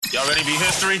Y'all ready to be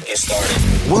history? Get started.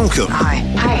 Welcome. Hi.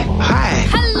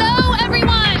 Hello,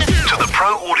 everyone. To the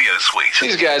Pro Audio Suite.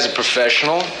 These guys are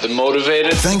professional. They're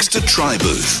motivated. Thanks to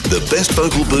TriBooth, the best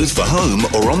vocal booth for home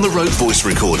or on-the-road voice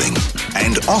recording.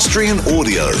 And Austrian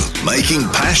Audio, making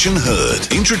passion heard.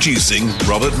 Introducing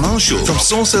Robert Marshall from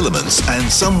Source Elements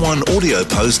and Someone Audio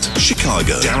Post,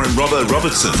 Chicago. Darren Robbo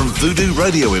Robertson from Voodoo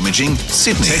Radio Imaging,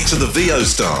 Sydney. Tech to the VO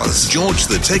Stars, George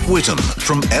the Tech Whittam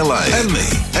from LA. And me,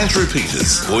 Andrew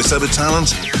Peters, voiceover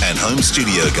talent and home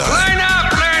studio guy. Line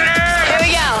up, learner! Here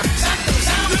we go.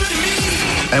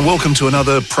 And welcome to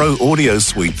another Pro Audio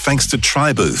Suite, thanks to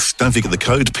TriBooth. Don't forget the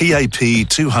code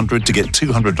PAP200 to get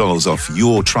 $200 off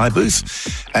your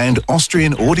TriBooth. And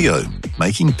Austrian Audio,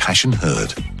 making passion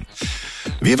heard.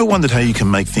 Have you ever wondered how you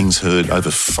can make things heard over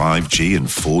 5G and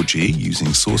 4G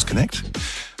using Source Connect?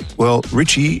 Well,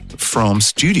 Richie from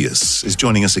Studious is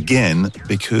joining us again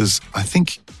because I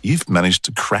think you've managed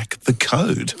to crack the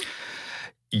code.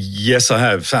 Yes, I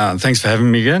have. Thanks for having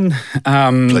me again.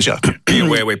 Pleasure. Be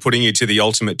aware we're putting you to the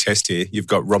ultimate test here. You've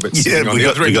got Robert sitting on the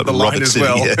other end of the line as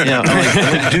well.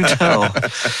 Do tell.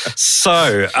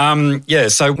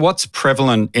 So what's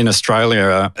prevalent in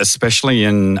Australia, especially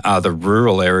in the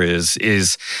rural areas,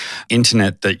 is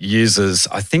internet that uses,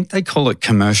 I think they call it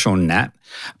commercial NAT.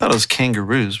 I thought it was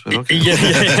kangaroos, but okay. Yeah.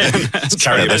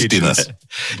 That's dinner.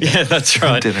 Yeah, that's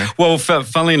right. Dinner. Well,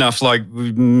 funnily enough, like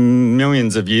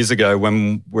millions of years ago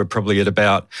when we're probably at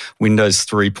about Windows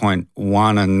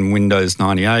 3.1 and Windows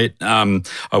 98,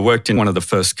 I worked in one of the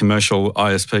first commercial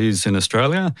ISPs in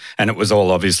Australia, and it was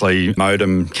all obviously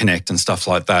modem connect and stuff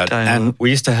like that. Damn. And we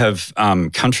used to have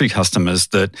country customers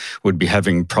that would be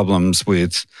having problems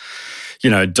with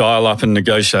dial-up and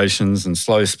negotiations and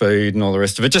slow speed and all the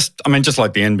rest of it. Just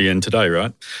like the NBN today,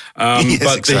 right?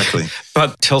 Yes, exactly.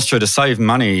 But Telstra, to save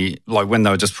money, like when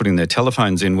they were just putting their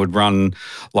telephones in, would run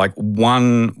like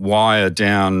one wire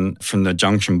down from the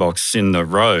junction box in the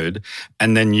road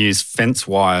and then use fence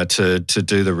wire to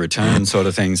do the return sort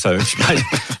of thing. So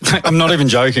I'm not even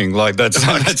joking. Like that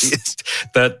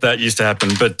used to happen.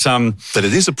 But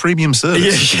it is a premium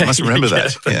service. You must remember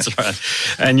that. That's right.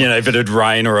 And, if it'd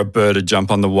rain or a bird would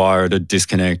jump on the wire, it'd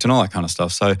disconnect and all that kind of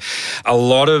stuff. So a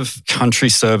lot of country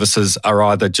services are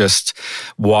either just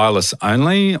wireless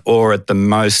only, or at the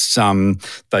most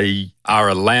they are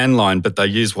a landline, but they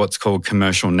use what's called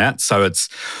commercial NAT. So it's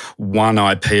one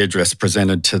IP address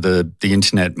presented to the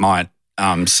internet might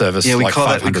service. Yeah, we like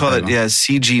call it people.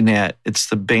 CGNAT. It's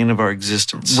the bane of our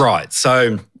existence. Right.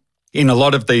 So in a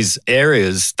lot of these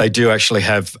areas, they do actually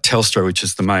have Telstra, which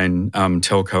is the main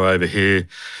telco over here.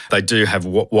 They do have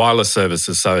wireless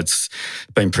services, so it's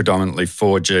been predominantly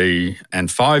 4G and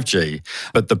 5G.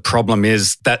 But the problem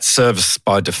is that service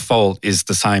by default is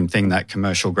the same thing, that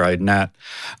commercial grade NAT.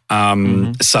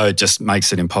 So it just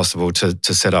makes it impossible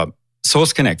to set up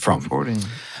Source Connect from.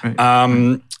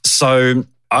 Right. So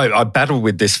I battled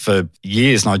with this for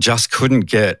years and I just couldn't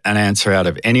get an answer out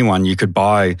of anyone. You could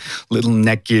buy little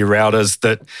Netgear routers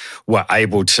that were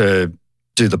able to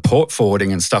do the port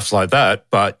forwarding and stuff like that,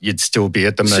 but you'd still be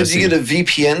at the mercy. So do you get a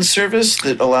VPN service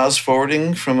that allows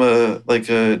forwarding from a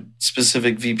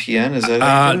specific VPN? Is that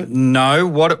how you do it? No.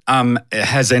 What it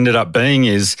has ended up being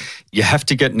is you have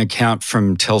to get an account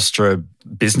from Telstra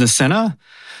Business Centre,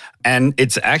 and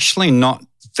it's actually not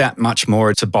that much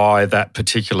more to buy that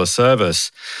particular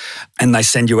service, and they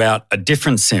send you out a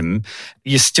different SIM.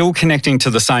 You're still connecting to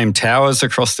the same towers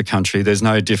across the country. There's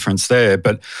no difference there.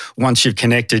 But once you've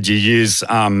connected, you use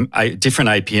a different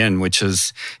APN, which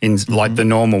is like the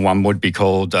normal one would be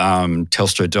called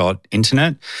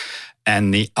Telstra.internet,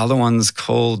 and the other one's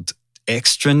called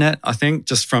Extranet, I think,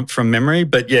 just from memory.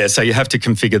 But yeah, so you have to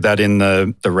configure that in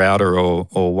the router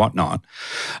or whatnot.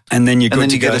 And then you're good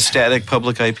to go. Get a static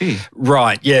public IP.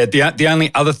 Right, yeah. The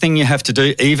only other thing you have to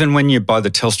do, even when you buy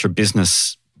the Telstra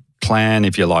business plan,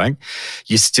 if you like,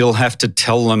 you still have to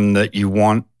tell them that you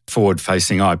want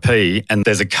forward-facing IP, and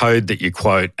there's a code that you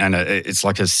quote, and it's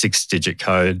like a 6-digit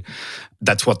code.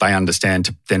 That's what they understand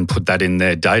to then put that in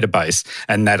their database,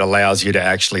 and that allows you to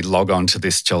actually log on to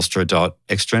this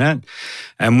Telstra.extranet.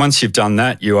 And once you've done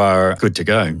that, you are good to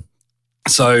go.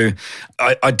 So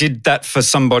I did that for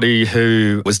somebody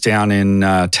who was down in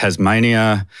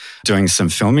Tasmania doing some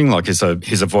filming. Like he's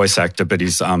a voice actor, but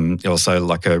he's also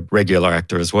like a regular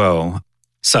actor as well.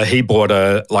 So he bought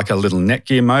a little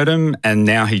Netgear modem, and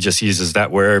now he just uses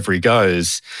that wherever he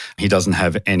goes. He doesn't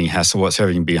have any hassle whatsoever.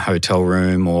 He can be a hotel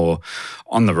room or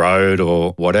on the road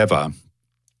or whatever.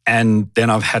 And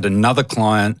then I've had another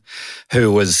client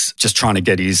who was just trying to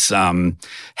get his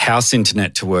house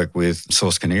internet to work with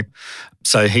Source Connect.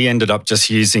 So he ended up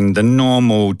just using the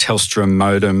normal Telstra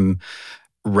modem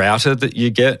router that you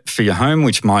get for your home,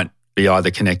 which might be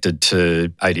either connected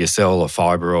to ADSL or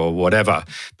fibre or whatever,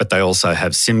 but they also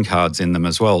have SIM cards in them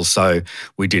as well. So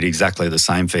we did exactly the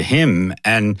same for him.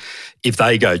 And if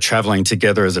they go travelling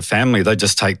together as a family, they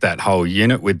just take that whole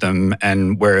unit with them,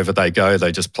 and wherever they go,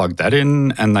 they just plug that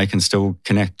in and they can still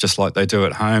connect just like they do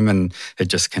at home, and it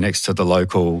just connects to the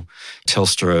local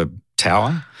Telstra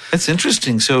tower. That's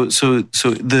interesting. So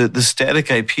the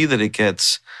static IP that it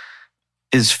gets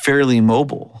is fairly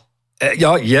mobile.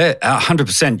 Yeah,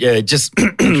 100%. Yeah, just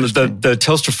the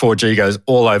Telstra 4G goes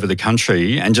all over the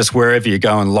country, and just wherever you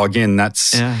go and log in,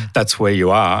 that's where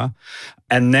you are.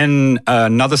 And then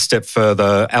another step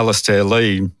further, Alistair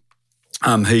Lee,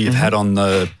 who you've had on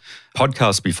the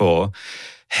podcast before,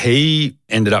 he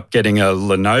ended up getting a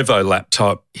Lenovo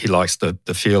laptop. He likes the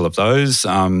feel of those,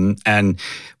 and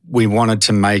we wanted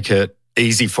to make it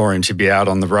easy for him to be out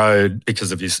on the road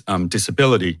because of his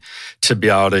disability, to be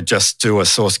able to just do a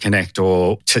Source Connect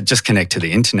or to just connect to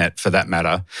the internet for that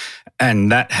matter.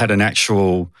 And that had an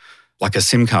actual, like a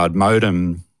SIM card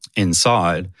modem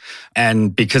inside.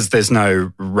 And because there's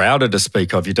no router to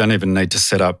speak of, you don't even need to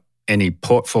set up any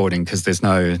port forwarding because there's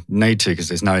no need to, because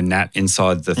there's no NAT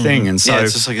inside the thing. And so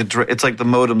it's just like it's like the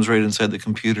modem's right inside the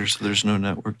computer, so there's no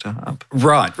network to hop.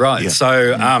 Right. Yeah.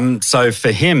 So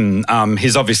for him,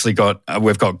 he's obviously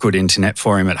we've got good internet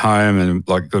for him at home and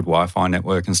like good Wi-Fi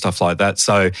network and stuff like that.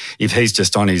 So if he's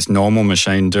just on his normal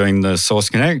machine doing the Source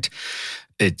Connect,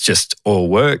 it just all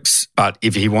works. But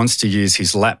if he wants to use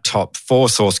his laptop for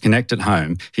Source Connect at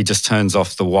home, he just turns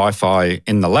off the Wi-Fi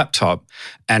in the laptop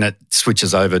and it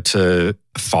switches over to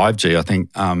 5G, I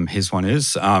think his one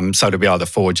is. So it'll be either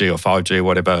 4G or 5G,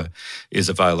 whatever is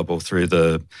available through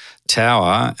the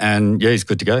tower. And yeah, he's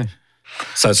good to go.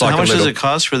 So it's like how much does it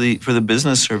cost for the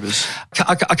business service?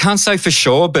 I can't say for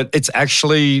sure, but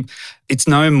it's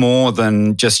no more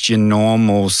than just your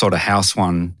normal sort of house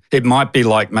one. It might be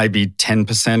like maybe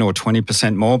 10% or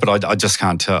 20% more, but I just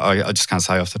can't tell. I just can't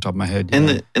say off the top of my head.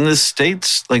 In the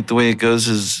States, like the way it goes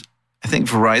is, I think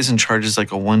Verizon charges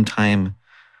like a one-time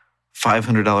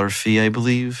 $500 fee, I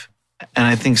believe, and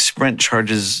I think Sprint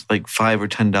charges like $5 or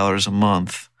 $10 a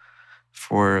month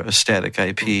for a static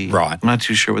IP. Right. I'm not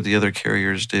too sure what the other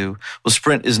carriers do. Well,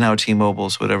 Sprint is now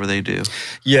T-Mobile, so whatever they do.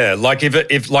 Yeah, like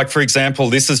if like for example,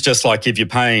 this is just like if you're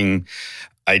paying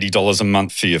 $80 a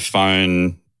month for your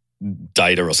phone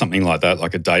data or something like that,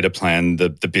 like a data plan, the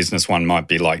business one might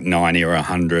be like 90 or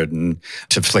 100, and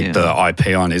to flick the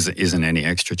IP on isn't any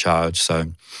extra charge. So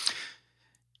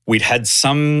we'd had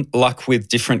some luck with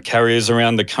different carriers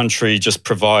around the country just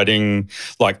providing,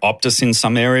 like Optus in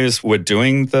some areas were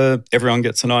doing everyone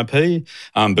gets an IP,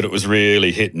 but it was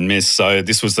really hit and miss. So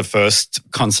this was the first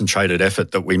concentrated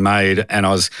effort that we made, and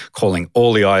I was calling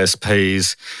all the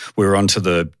ISPs. We were onto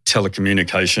the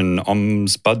telecommunication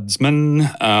ombudsman.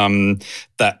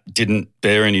 That didn't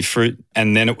bear any fruit.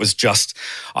 And then it was just,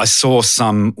 I saw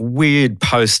some weird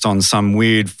post on some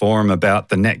weird forum about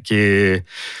the Netgear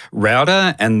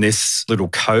router and this little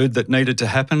code that needed to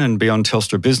happen and be on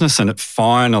Telstra Business, and it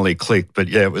finally clicked. But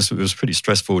yeah, it was pretty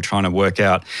stressful trying to work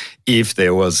out if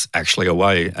there was actually a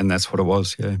way, and that's what it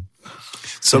was, yeah.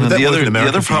 So the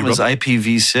other problem is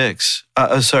IPv6.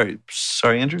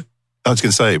 Sorry, Andrew? I was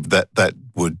going to say that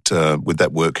would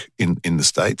that work in the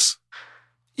States?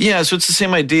 Yeah, so it's the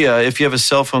same idea. If you have a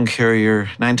cell phone carrier,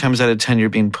 9 times out of 10, you're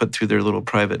being put through their little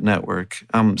private network.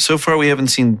 So far, we haven't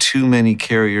seen too many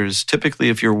carriers. Typically,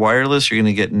 if you're wireless, you're going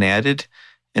to get natted.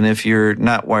 And if you're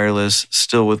not wireless,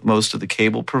 still with most of the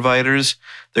cable providers,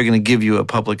 they're going to give you a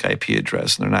public IP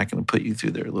address, and they're not going to put you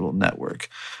through their little network.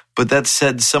 But that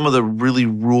said, some of the really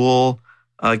rural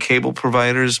cable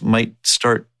providers might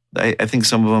start. I think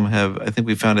some of them have. I think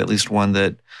we found at least one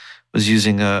that was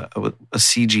using a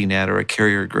CG NAT or a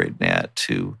carrier grade NAT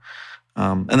to.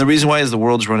 And the reason why is the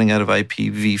world's running out of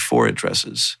IPv4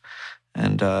 addresses,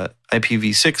 and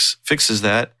IPv6 fixes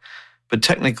that. But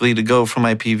technically, to go from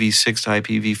IPv6 to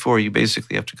IPv4, you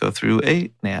basically have to go through a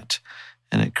NAT,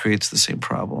 and it creates the same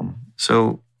problem.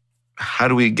 So how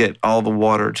do we get all the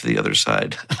water to the other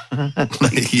side?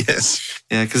 Yes.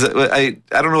 Yeah, because I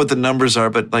don't know what the numbers are,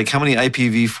 but like how many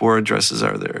IPv4 addresses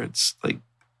are there? It's like,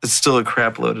 it's still a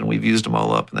crap load, and we've used them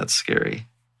all up, and that's scary.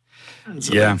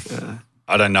 So yeah.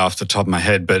 I don't know off the top of my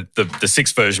head, but the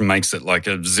 6 version makes it like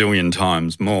a zillion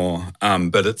times more,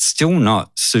 but it's still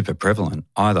not super prevalent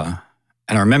either.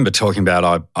 And I remember talking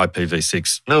about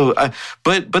IPv6. No,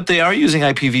 but they are using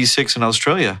IPv6 in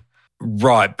Australia.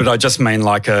 Right, but I just mean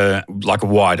like a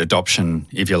wide adoption,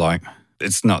 if you like.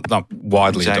 It's not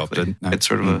widely adopted. No. It's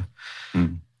sort of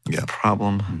a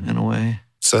problem in a way.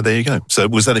 So there you go. So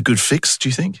was that a good fix, do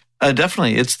you think?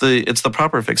 Definitely. It's the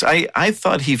proper fix. I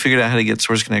thought he figured out how to get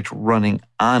Source Connect running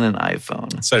on an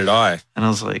iPhone. So did I. And I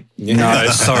was like, no,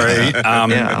 sorry. Big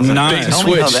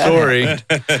switch story.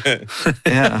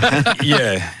 Yeah.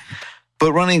 Yeah.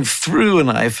 But running through an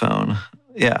iPhone,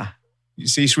 yeah. You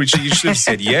see, Richard, you should have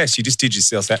said yes. You just did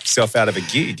yourself out of a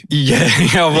gig. Yeah.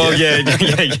 Well, yeah.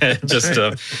 Just,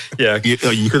 yeah.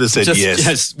 You could have said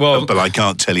yes. Well, but I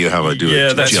can't tell you how I do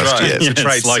it. That's just right. yet. It's a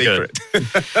trade like secret.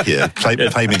 Yeah, pay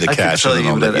me the I cash can tell and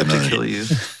you, I'll but let I'd you have to know. kill you.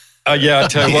 Yeah, I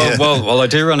tell you, well, I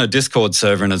do run a Discord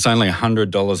server and it's only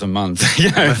 $100 a month.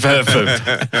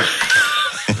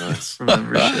 For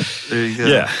membership. There you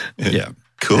go. Yeah.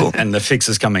 Cool. And the fix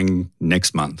is coming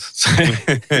next month. So.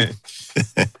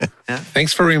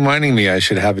 Thanks for reminding me I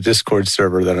should have a Discord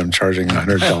server that I'm charging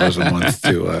 $100 a month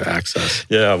to access.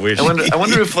 Yeah, we. I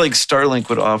wonder if like Starlink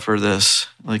would offer this.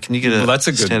 Like, can you get a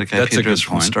static IP address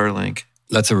from Starlink?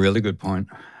 That's a really good point.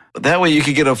 That way you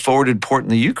could get a forwarded port in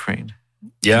the Ukraine.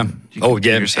 Yeah. You could do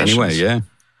your sessions. Anyway, yeah.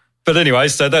 But anyway,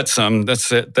 so that's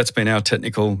been our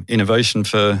technical innovation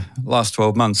for the last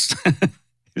 12 months.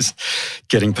 Is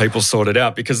getting people sorted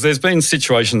out, because there's been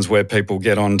situations where people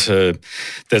get onto,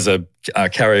 there's a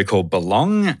carrier called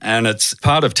Belong, and it's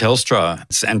part of Telstra,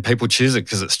 and people choose it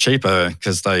because it's cheaper,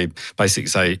 because they basically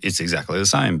say it's exactly the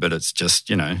same, but it's just,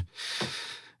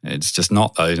 it's just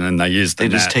not though, and then they use the They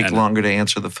just take longer to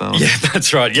answer the phone. Yeah,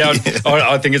 that's right. Yeah,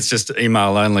 I think it's just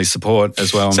email only support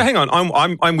as well. So hang on,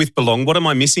 I'm with Belong. What am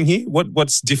I missing here?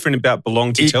 What's different about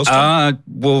Belong to Telstra?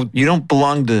 Well, you don't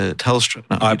belong to Telstra.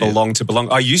 No, I belong to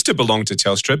Belong. I used to belong to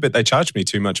Telstra, but they charged me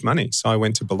too much money, so I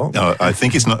went to Belong. No, I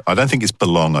think it's not. I don't think it's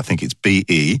Belong. I think it's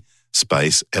BE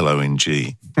space LONG.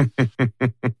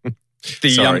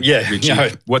 Sorry,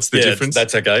 what's the difference?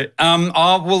 That's okay.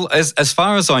 Well, as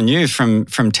far as I knew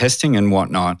from testing and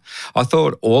whatnot, I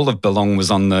thought all of Belong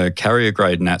was on the carrier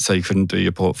grade NAT, so you couldn't do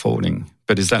your port forwarding.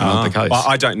 But is that not the case?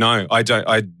 I don't know. I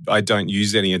don't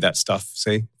use any of that stuff.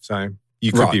 See, so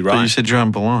you could be right. But you said you're on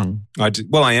Belong. I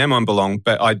am on Belong,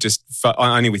 but I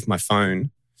only with my phone,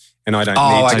 and I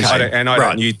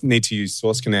don't need to use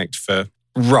Source Connect for.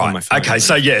 Right. Okay.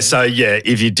 So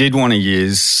if you did want to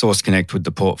use Source Connect with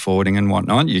the port forwarding and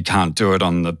whatnot, you can't do it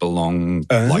on the Belong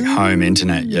home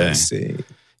internet. Yeah. I see.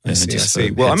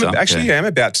 Well, I'm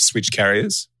about to switch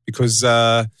carriers, because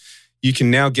you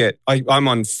can now get. I'm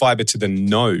on fiber to the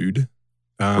node,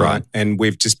 right? And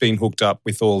we've just been hooked up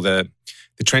with all the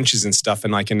trenches and stuff,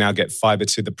 and I can now get fiber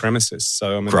to the premises.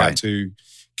 So I'm about to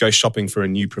go shopping for a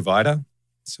new provider.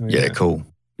 So yeah, cool.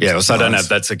 Yeah, so I don't know if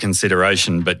that's a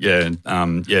consideration, but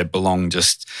Belong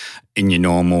just in your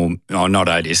normal, not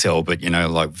ADSL, but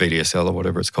like VDSL or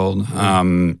whatever it's called,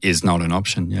 is not an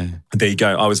option. Yeah, there you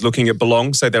go. I was looking at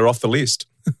Belong, so they're off the list.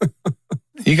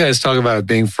 You guys talk about it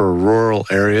being for rural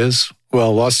areas.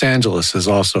 Well, Los Angeles is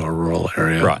also a rural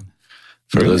area, right?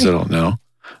 For those that don't know,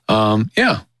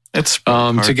 it's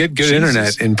to get good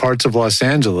internet in parts of Los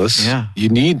Angeles. Yeah. You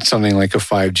need something like a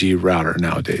 5G router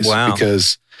nowadays. Wow.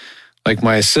 Because like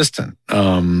my assistant,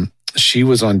 she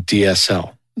was on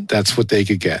DSL. That's what they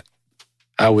could get.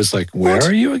 I was like, where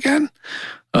are you again?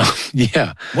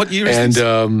 Yeah. What year is this?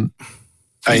 And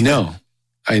I know.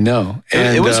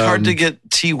 And it was hard to get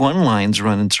T1 lines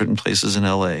run in certain places in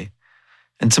LA.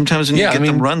 And sometimes when you get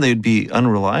them run, they'd be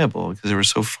unreliable because they were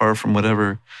so far from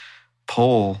whatever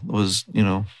pole was,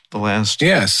 the last.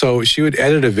 Yeah, so she would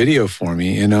edit a video for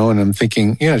me, and I'm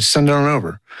thinking, just send it on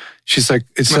over. She's like,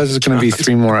 it says it's going to be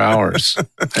 3 more hours.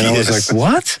 And I was like,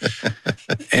 what?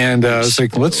 And I was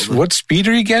like, what speed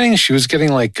are you getting? She was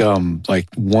getting like 1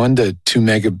 to 1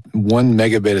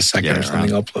 megabit a second or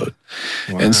something upload.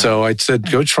 Wow. And so I said,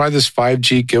 go try this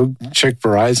 5G, go check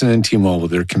Verizon and T-Mobile.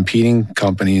 They're competing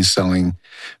companies selling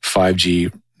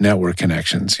 5G network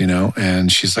connections,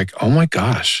 and she's like, oh my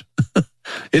gosh,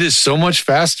 it is so much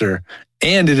faster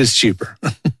and it is cheaper.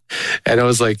 And I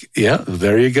was like, yeah,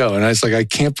 there you go. And I was like, I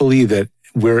can't believe that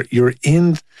you're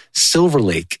in Silver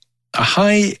Lake, a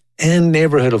high-end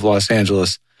neighborhood of Los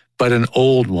Angeles, but an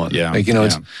old one. Yeah.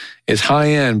 It's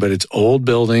high-end, but it's old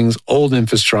buildings, old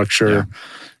infrastructure,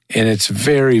 and it's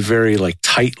very, very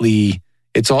tightly,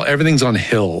 everything's on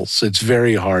hills. It's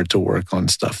very hard to work on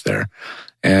stuff there.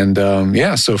 And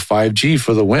so 5G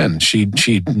for the win. She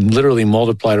literally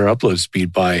multiplied her upload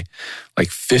speed by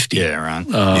 50. Yeah, right.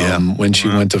 When she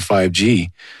went to 5G,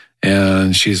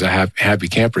 and she's a happy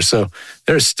camper. So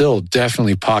there's still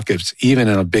definitely pockets, even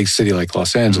in a big city like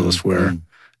Los Angeles, where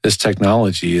this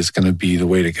technology is going to be the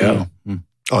way to go.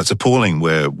 Oh, it's appalling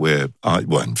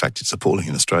in fact, it's appalling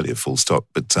in Australia, full stop.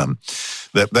 But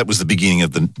that was the beginning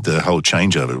of the whole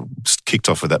changeover. It kicked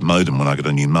off with that modem when I got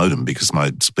a new modem because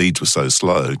my speeds were so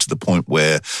slow to the point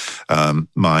where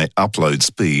my upload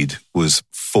speed was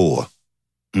 4.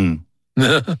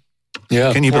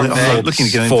 Yeah. Can you believe? I'm looking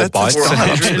at going, 4 that's bytes.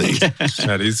 dial-up speed.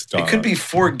 That is It could be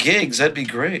 4 gigs. That'd be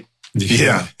great.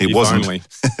 Yeah, it if wasn't. only.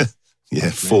 Yeah,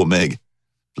 4 meg.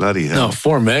 Bloody hell. No,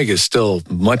 4 meg is still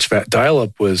much fast.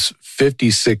 Dial-up was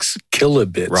 56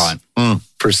 kilobits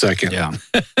per second. Yeah.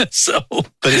 So,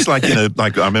 But it's like,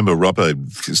 like I remember Robbo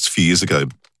a few years ago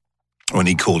when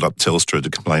he called up Telstra to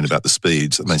complain about the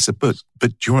speeds, and they said, but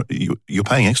you're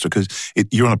paying extra because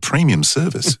you're on a premium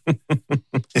service.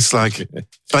 It's like,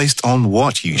 based on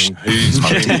what? Whose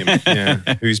premium?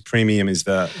 Yeah, whose premium is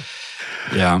that?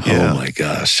 Yeah. oh my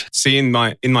gosh. See, in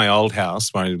my old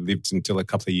house where I lived until a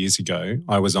couple of years ago,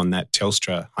 I was on that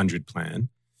Telstra 100 plan,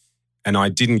 and I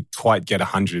didn't quite get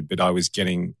 100, but I was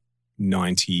getting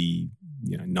 90,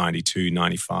 92,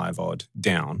 95 odd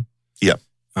down. Yeah.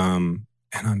 And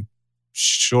I'm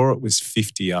sure it was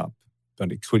 50 up,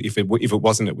 but it could if it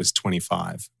wasn't, it was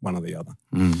 25, one or the other.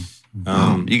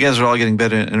 You guys are all getting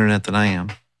better internet than I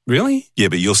am. Really? Yeah,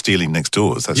 but you're stealing next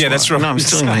doors. That's That's right. No, I'm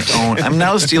stealing my own. I'm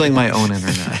now stealing my own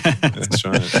internet. That's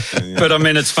right. Yeah. But I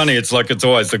mean, it's funny. It's like it's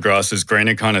always the grass is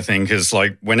greener kind of thing because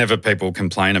like whenever people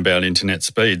complain about internet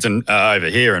speeds and over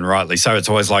here and rightly so, it's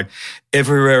always like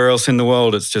everywhere else in the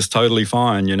world, it's just totally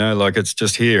fine, like it's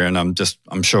just here. And I'm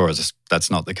sure that's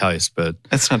not the case, but.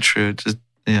 That's not true.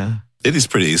 Yeah. It's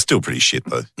still pretty shit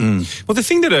though. Well, the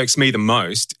thing that irks me the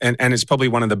most, and it's probably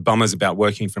one of the bummers about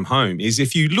working from home, is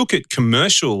if you look at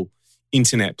commercial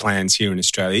internet plans here in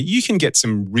Australia, you can get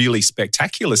some really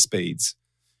spectacular speeds.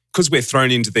 Because we're thrown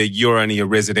into you're only a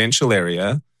residential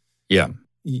area. Yeah.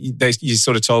 You're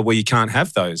sort of told, well, you can't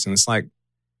have those. And it's like,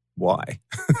 why?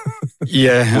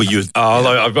 Yeah. Well,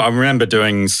 I remember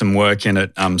doing some work in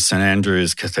at St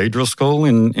Andrew's Cathedral School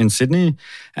in Sydney,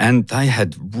 and they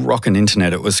had rockin'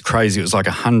 internet. It was crazy. It was like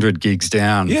 100 gigs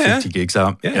down, 50 gigs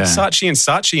up. Yeah. Saatchi and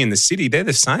Saatchi in the city, they're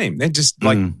the same. They're just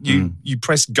like you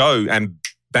press go and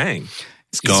bang.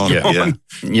 It's gone.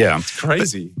 Yeah. It's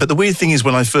crazy. But the weird thing is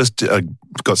when I first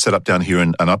got set up down here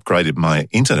and upgraded my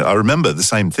internet, I remember the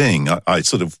same thing. I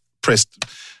sort of pressed,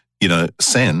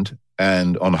 send,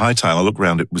 and on Hightail, I looked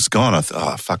around, it was gone. I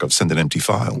thought, fuck, I've sent an empty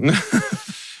file.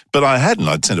 But I hadn't.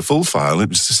 I'd sent a full file. It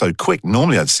was just so quick.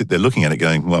 Normally, I'd sit there looking at it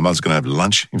going, well, I was going to have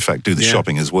lunch. In fact, do the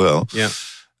shopping as well. Yeah.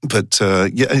 But,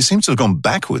 it seems to have gone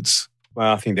backwards.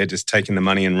 Well, I think they're just taking the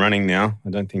money and running now.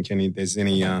 I don't think there's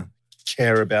any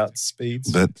care about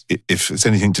speeds. But if it's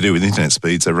anything to do with internet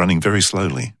speeds, they're running very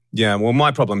slowly. Yeah, well,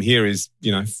 my problem here is,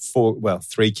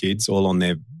 3 kids all on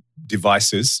their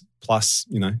devices, plus,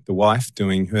 the wife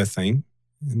doing her thing.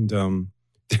 And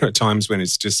there are times when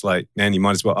it's just like, man, you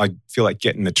might as well, I feel like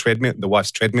getting the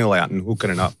wife's treadmill out and hooking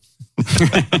it up.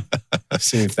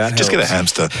 See if that helps. Just get a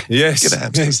hamster. Yes, Get a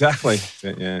hamster. Exactly.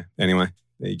 Yeah, anyway,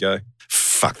 there you go.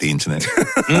 Fuck the internet.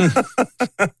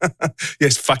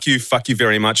 Yes, fuck you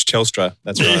very much, Telstra.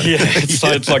 That's right. Yeah,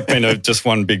 it's like been just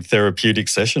one big therapeutic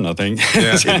session, I think.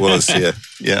 Yeah. It was, yeah.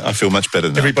 Yeah, I feel much better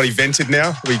now. Everybody vented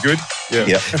now? Are we good?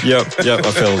 Yeah. Yep,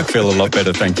 I feel a lot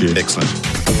better, thank you. Excellent.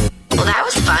 Well, that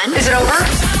was fun. Is it over?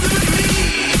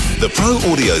 The Pro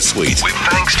Audio Suite, with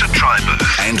thanks to Tribooth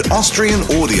and Austrian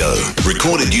Audio,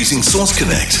 recorded using Source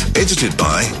Connect, edited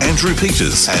by Andrew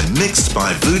Peters and mixed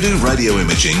by Voodoo Radio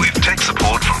Imaging, with tech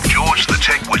support from George the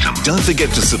Tech Whittam. Don't forget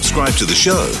to subscribe to the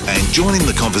show and join in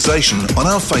the conversation on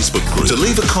our Facebook group. To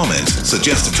leave a comment,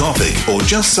 suggest a topic, or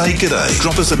just say g'day,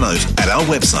 drop us a note at our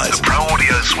website,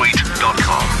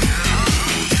 theproaudiosuite.com.